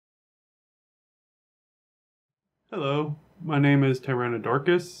Hello, my name is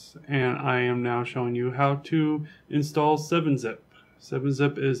Tyrannodorkus, and I am now showing you how to install 7-Zip.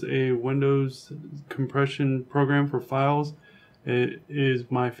 7-Zip is a Windows compression program for files. It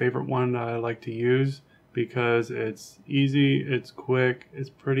is my favorite one that I like to use because it's easy, it's quick, it's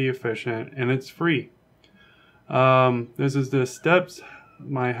pretty efficient, and it's free. This is the steps,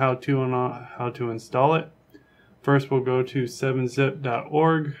 my how-to on how to install it. First, we'll go to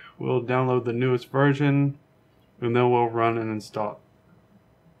 7zip.org. We'll download the newest version, and then we'll run and install it.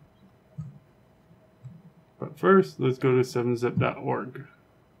 But first, let's go to 7zip.org.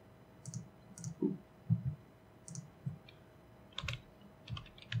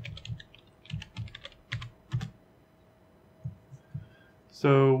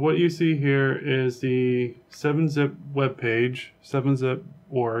 So what you see here is the 7-Zip webpage,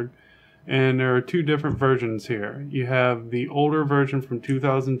 7zip.org, and there are two different versions here. You have the older version from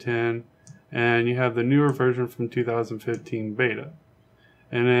 2010, and you have the newer version from 2015 beta.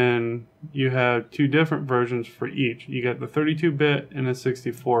 And then you have two different versions for each. You got the 32-bit and a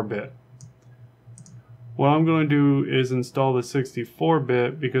 64-bit. What I'm going to do is install the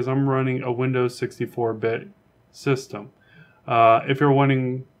 64-bit because I'm running a Windows 64-bit system. If you're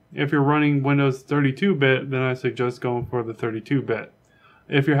running Windows 32-bit, then I suggest going for the 32-bit.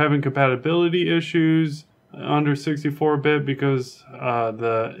 If you're having compatibility issues under 64-bit because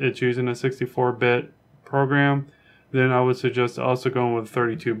it's using a 64-bit program, then I would suggest also going with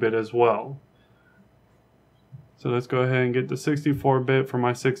 32-bit as well. So let's go ahead and get the 64-bit for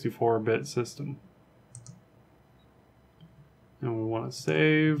my 64-bit system. And we want to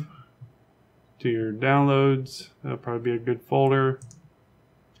save to your downloads. That'll probably be a good folder.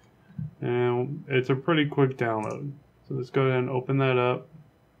 And it's a pretty quick download. So let's go ahead and open that up.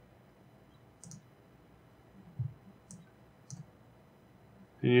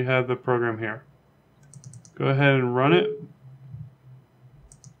 And you have the program here. Go ahead and run it.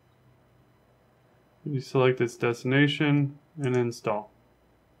 You select its destination and install.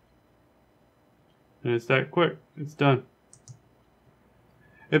 And it's that quick. It's done.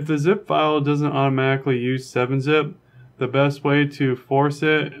 If the zip file doesn't automatically use 7-Zip, the best way to force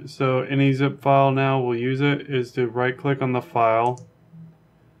it so any zip file now will use it is to right click on the file,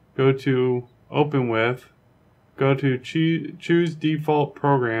 go to Open With, go to choose default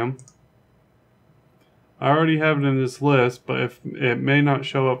program. I already have it in this list, but if it may not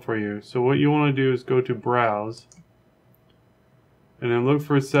show up for you. So what you want to do is go to Browse and then look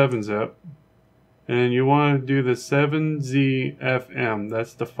for 7-Zip, and you want to do the 7ZFM.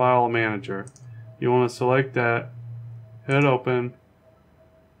 That's the file manager. You want to select that, hit open,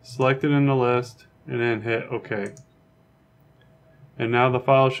 select it in the list, and then hit OK. And now the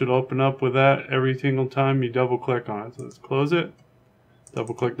file should open up with that every single time you double click on it. So let's close it,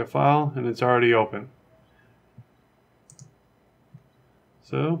 double click the file, and it's already open.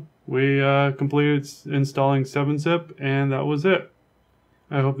 So we completed installing 7-Zip, and that was it.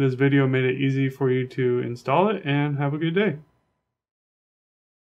 I hope this video made it easy for you to install it, and have a good day.